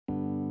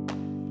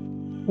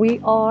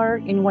We are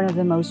in one of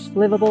the most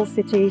livable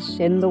cities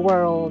in the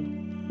world.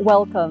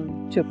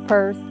 Welcome to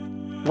Perth,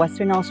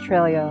 Western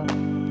Australia.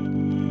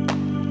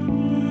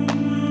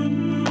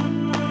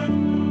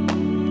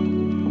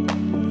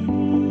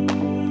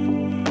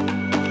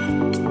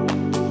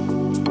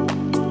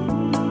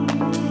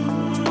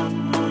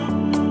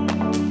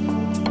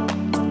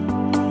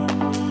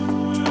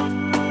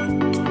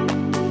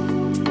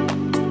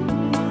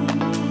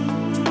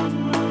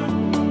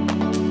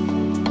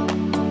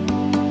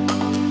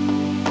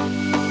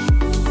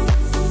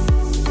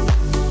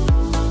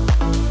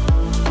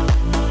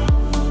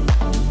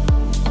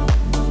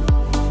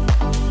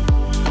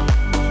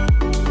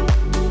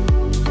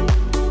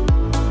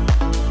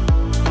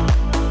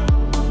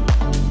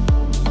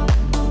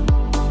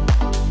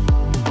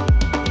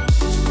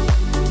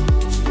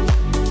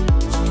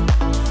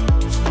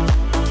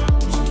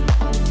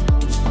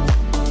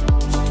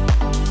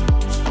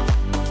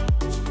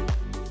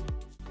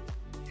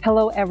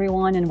 Hello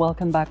everyone and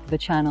welcome back to the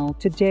channel.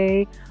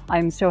 Today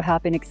I'm so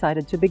happy and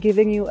excited to be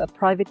giving you a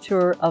private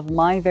tour of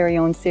my very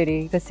own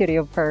city, the city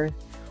of Perth.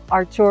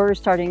 Our tour is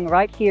starting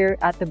right here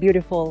at the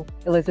beautiful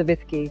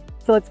Elizabeth Quay.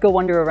 So let's go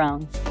wander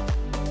around.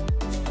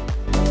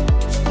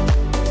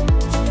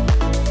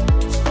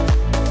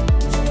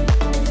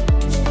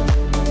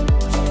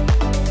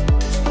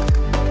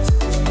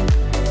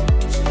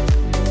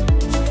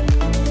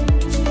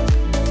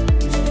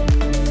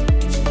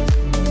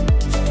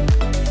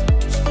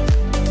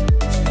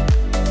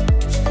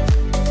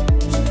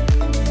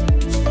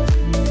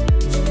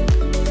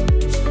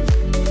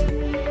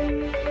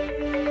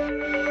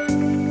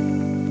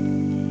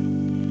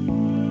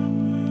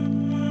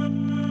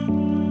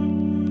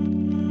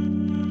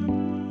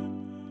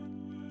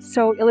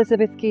 So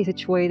Elizabeth Quay is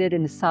situated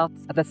in the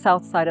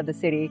south side of the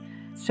city.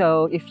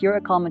 So if your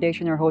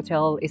accommodation or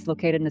hotel is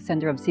located in the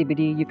center of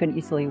CBD, you can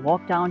easily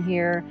walk down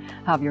here,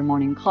 have your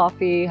morning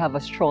coffee, have a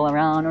stroll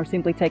around, or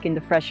simply take in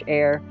the fresh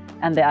air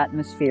and the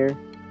atmosphere.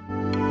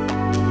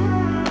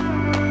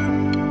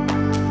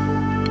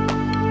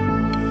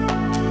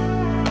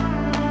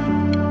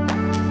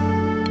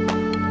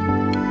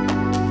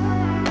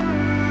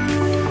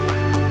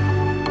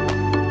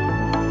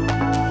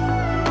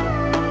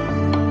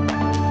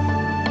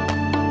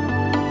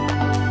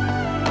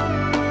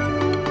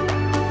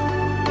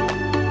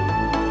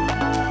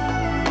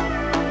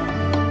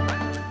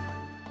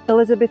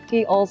 Elizabeth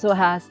Quay also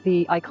has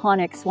the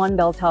iconic Swan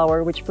Bell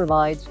Tower, which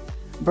provides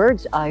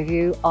bird's eye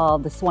view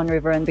of the Swan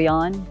River and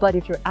beyond. But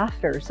if you're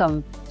after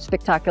some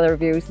spectacular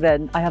views,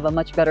 then I have a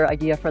much better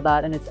idea for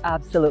that, and it's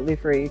absolutely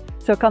free.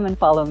 So come and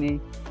follow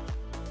me.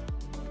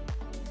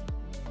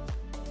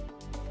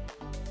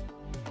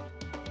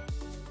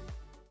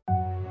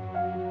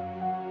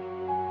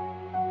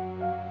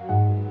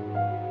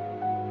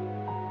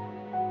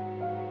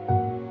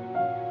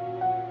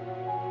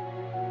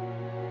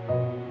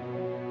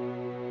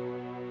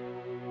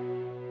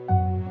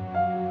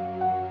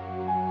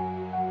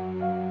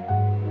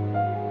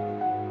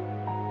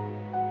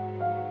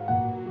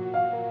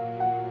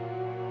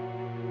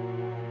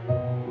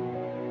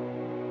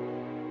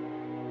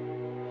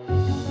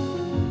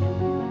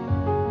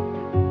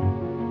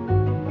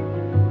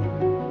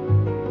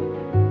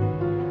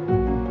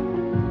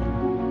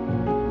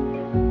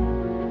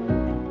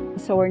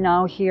 So we're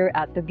now here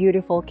at the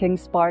beautiful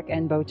Kings Park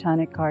and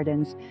Botanic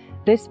Gardens.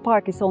 This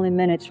park is only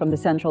minutes from the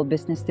central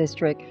business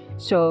district.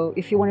 So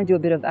if you want to do a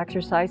bit of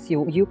exercise,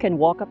 you can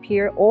walk up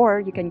here or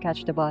you can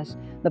catch the bus.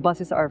 The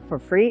buses are for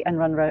free and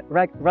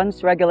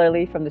runs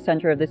regularly from the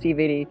center of the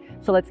CBD.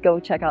 So let's go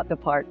check out the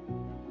park.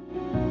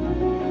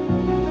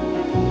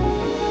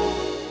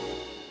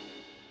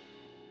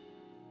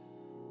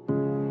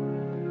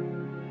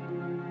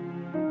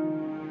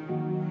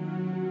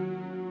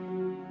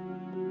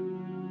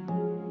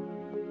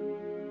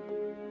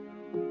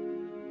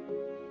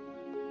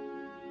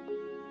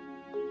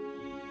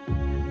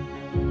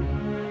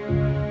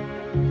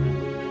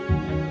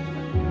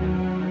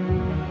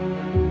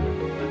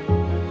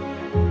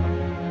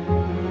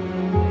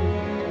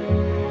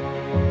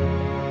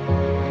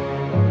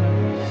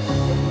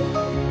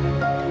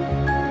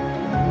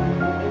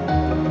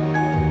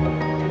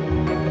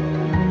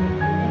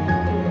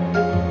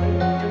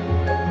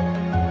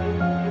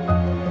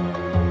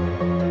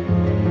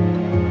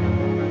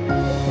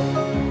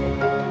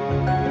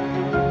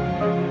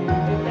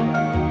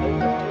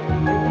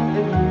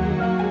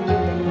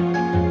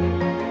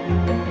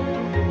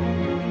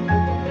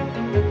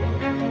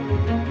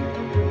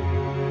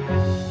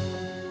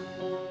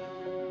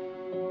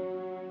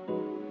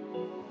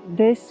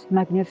 This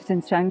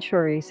magnificent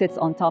sanctuary sits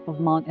on top of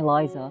Mount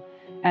Eliza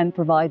and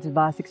provides a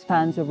vast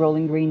expanse of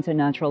rolling greens and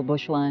natural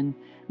bushland.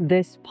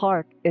 This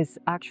park is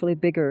actually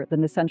bigger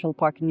than the Central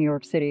Park in New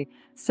York City,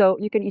 so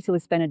you can easily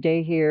spend a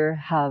day here,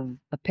 have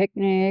a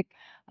picnic,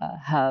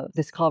 have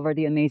discover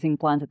the amazing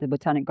plants that the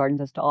Botanic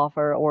Gardens has to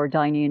offer, or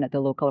dine in at the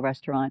local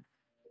restaurant.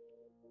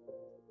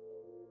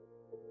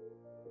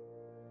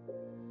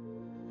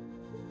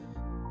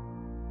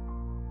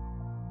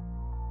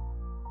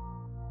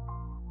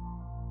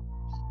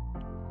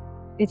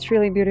 It's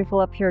really beautiful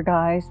up here,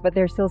 guys, but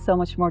there's still so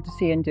much more to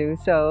see and do.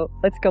 So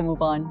let's go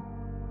move on.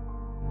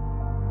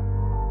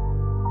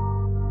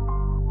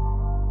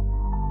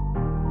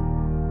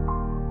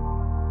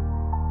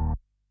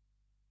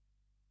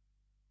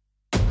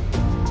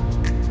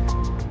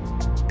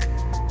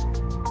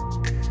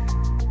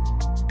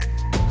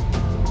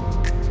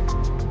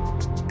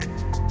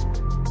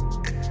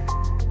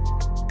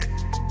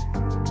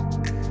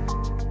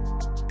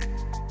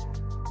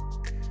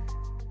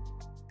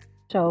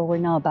 So we're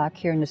now back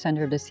here in the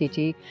center of the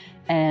city,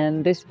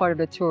 and this part of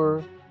the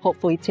tour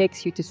hopefully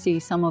takes you to see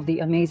some of the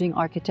amazing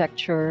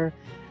architecture,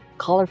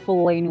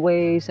 colorful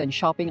laneways, and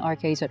shopping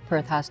arcades that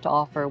Perth has to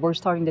offer. We're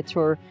starting the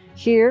tour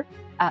here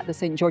at the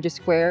St Georges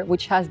Square,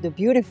 which has the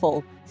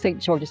beautiful St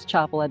Georges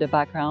Chapel at the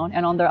background,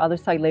 and on the other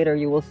side later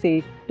you will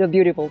see the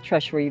beautiful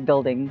Treasury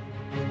Building.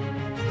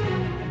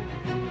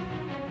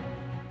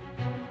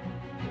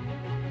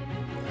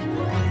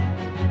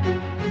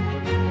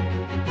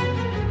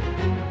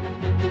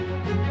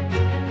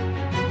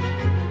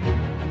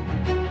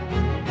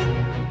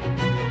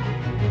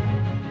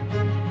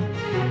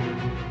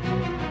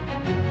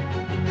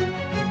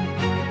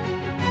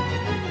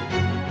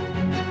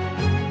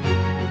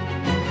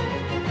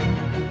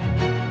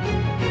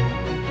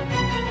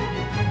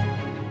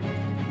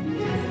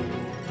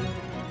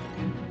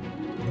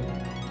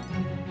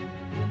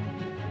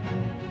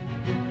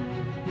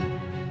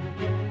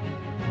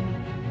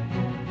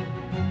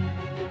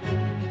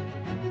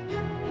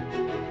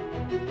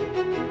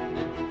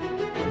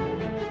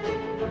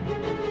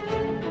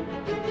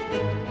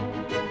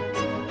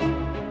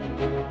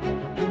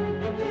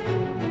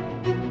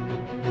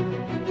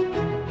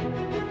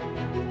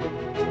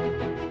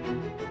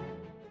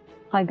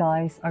 Hi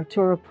guys, our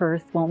tour of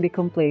Perth won't be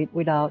complete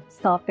without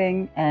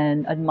stopping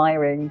and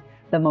admiring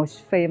the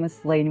most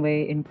famous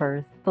laneway in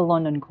Perth, the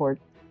London Court.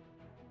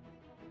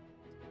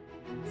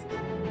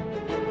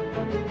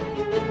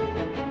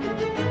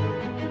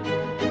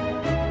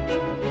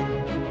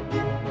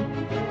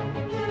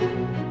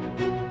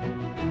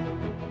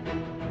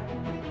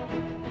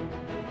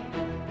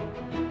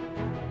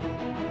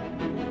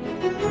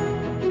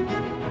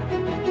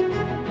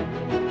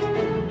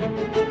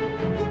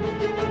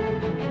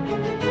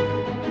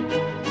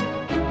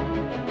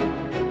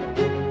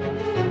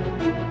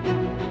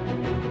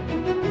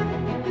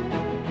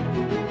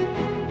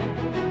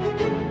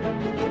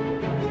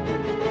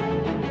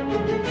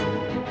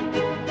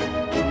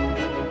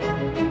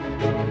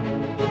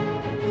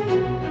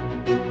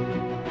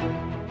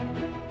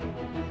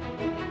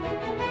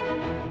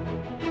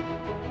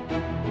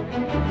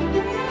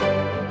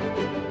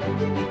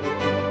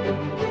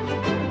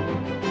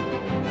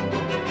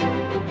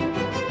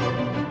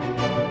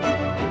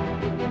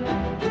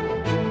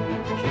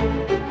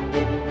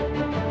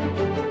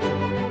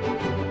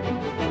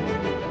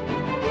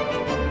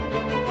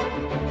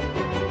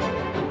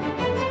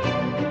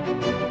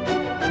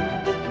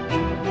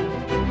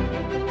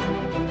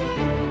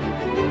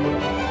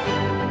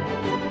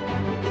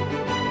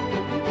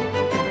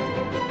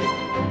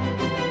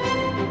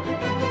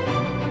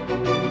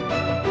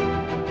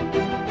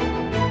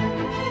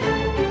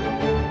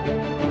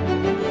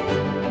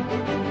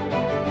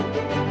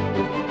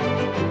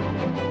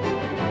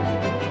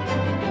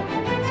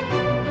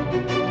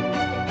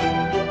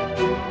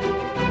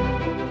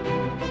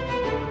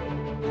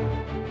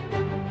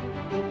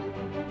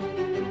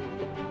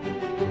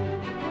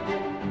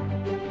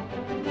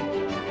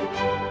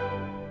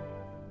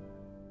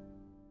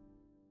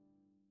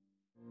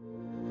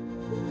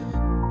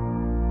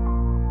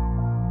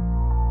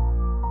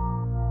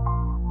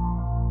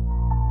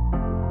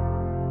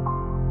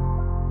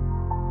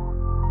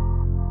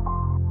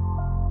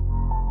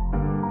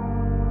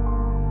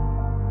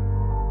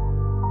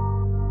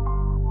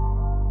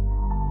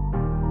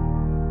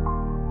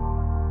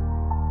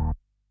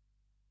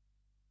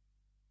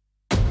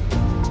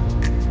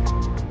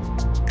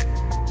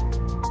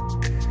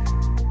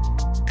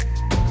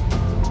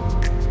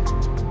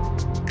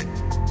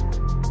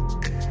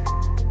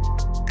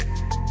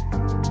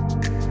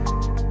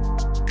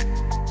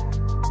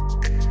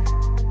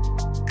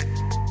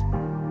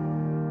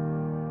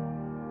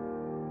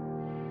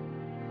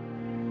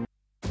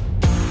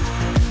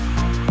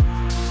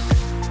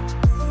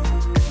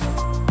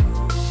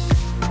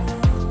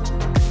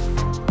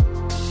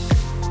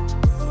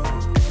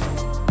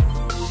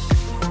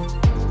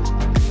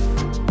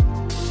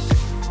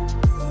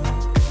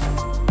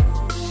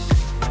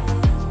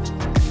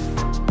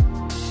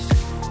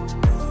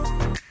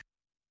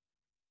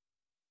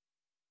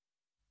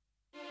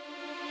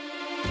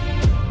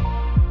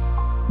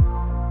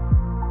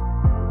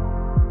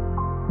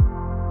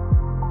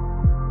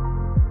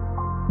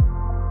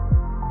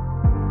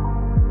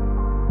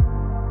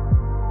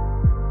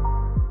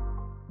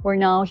 We're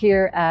now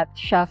here at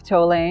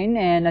Chateau Lane,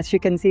 and as you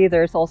can see,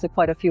 there's also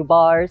quite a few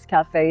bars,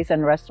 cafes,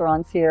 and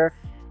restaurants here.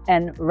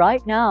 And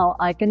right now,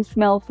 I can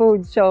smell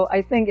food, so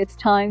I think it's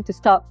time to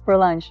stop for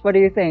lunch. What do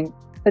you think?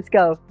 Let's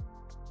go.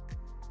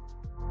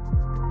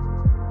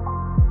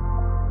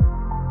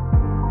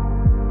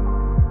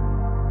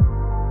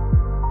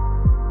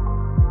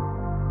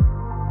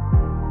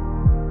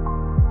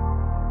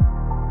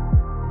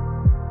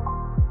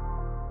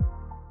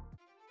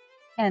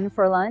 And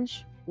for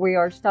lunch, we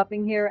are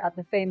stopping here at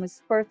the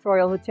famous Perth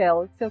Royal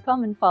Hotel, so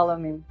come and follow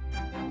me.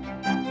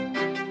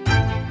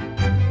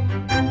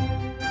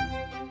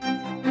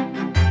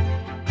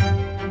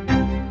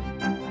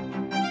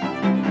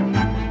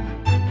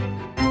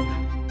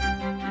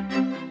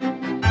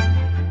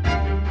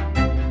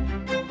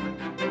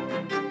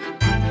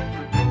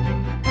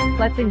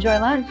 Let's enjoy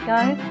lunch,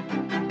 guys.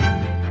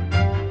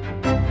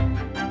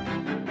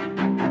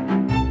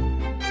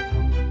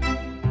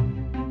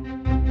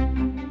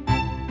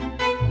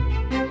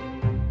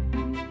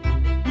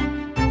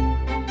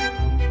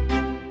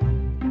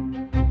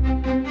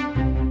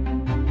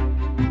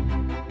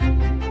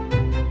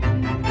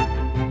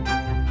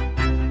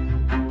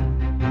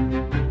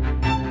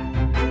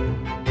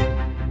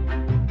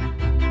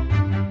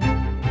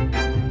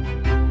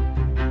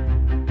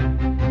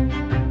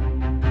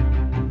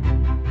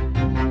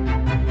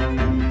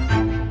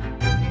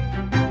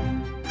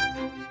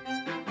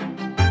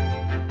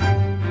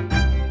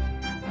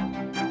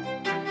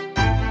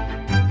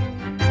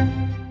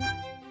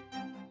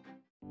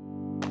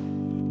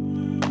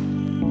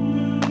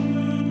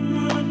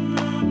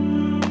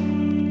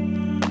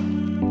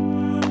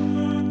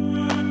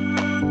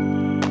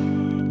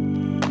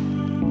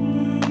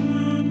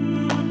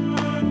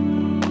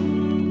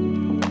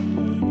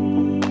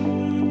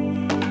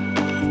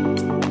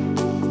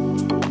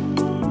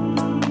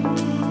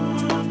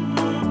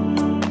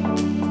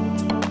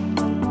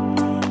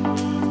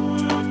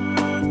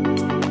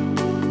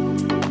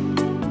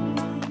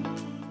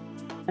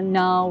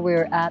 Now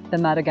we're at the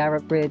Madagascar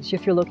Bridge.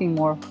 If you're looking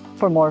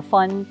for more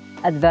fun,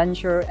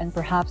 adventure, and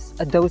perhaps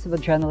a dose of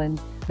adrenaline,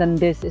 then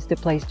this is the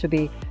place to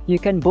be. You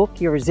can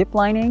book your zip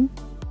lining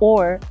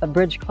or a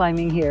bridge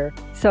climbing here.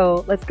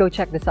 So let's go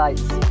check the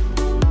sights.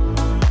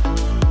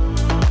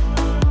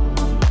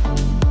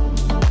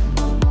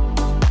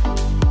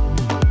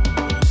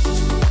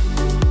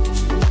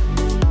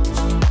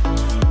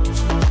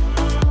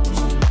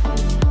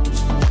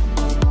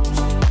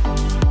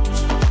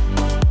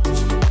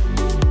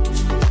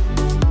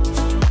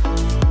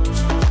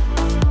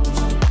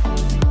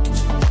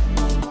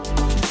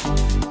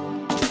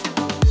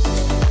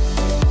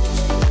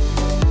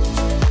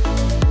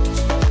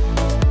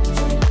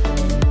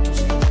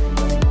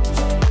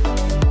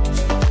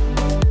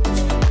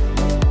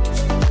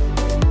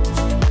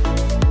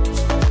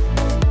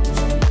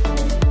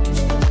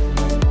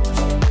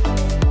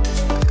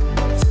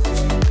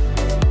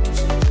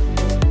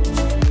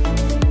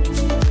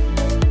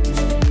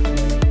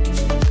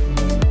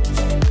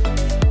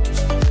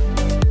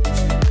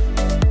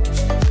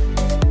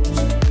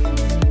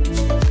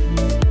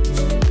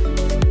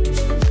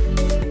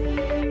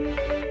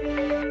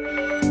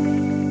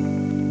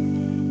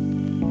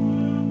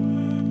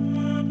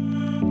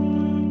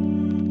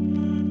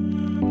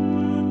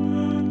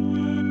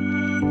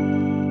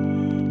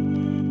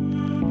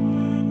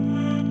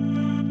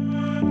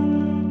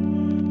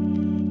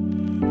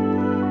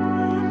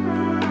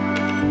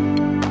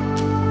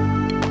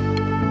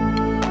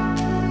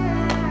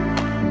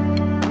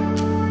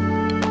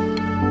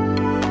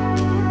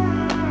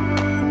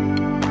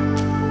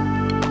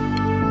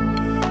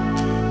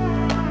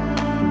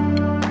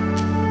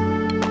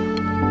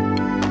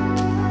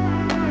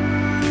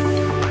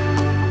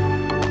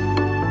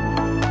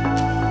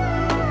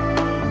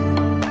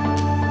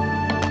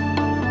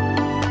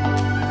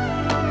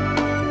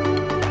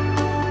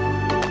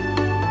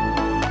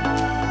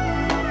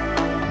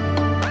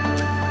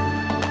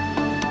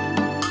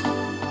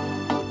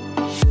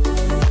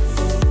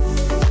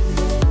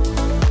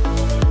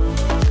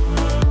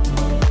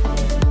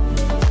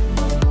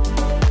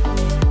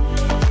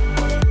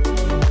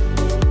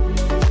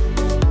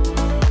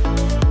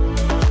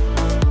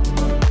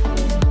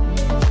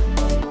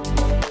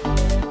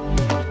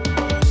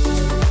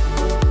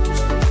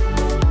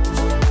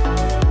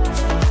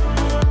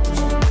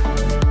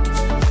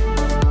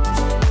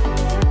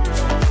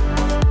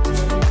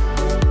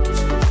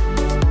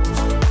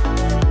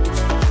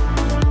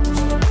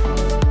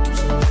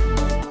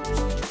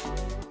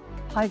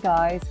 Hi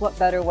guys, what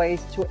better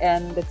ways to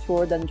end the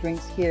tour than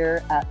drinks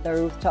here at the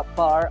rooftop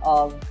bar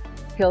of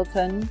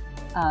Hilton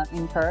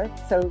in Perth.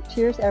 So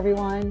cheers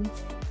everyone.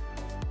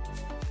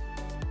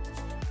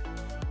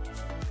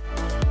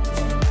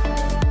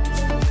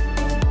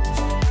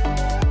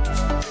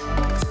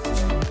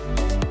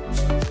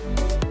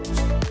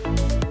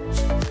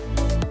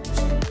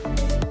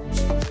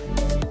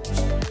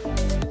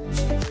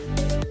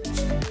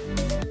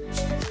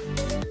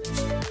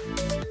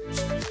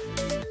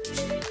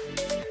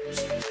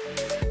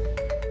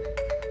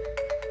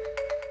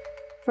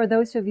 For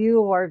those of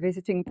you who are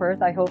visiting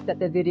Perth, I hope that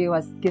the video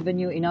has given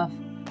you enough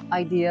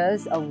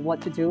ideas of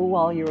what to do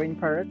while you're in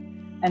Perth.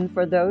 And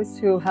for those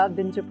who have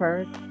been to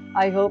Perth,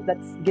 I hope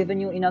that's given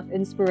you enough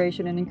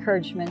inspiration and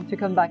encouragement to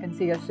come back and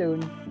see us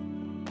soon.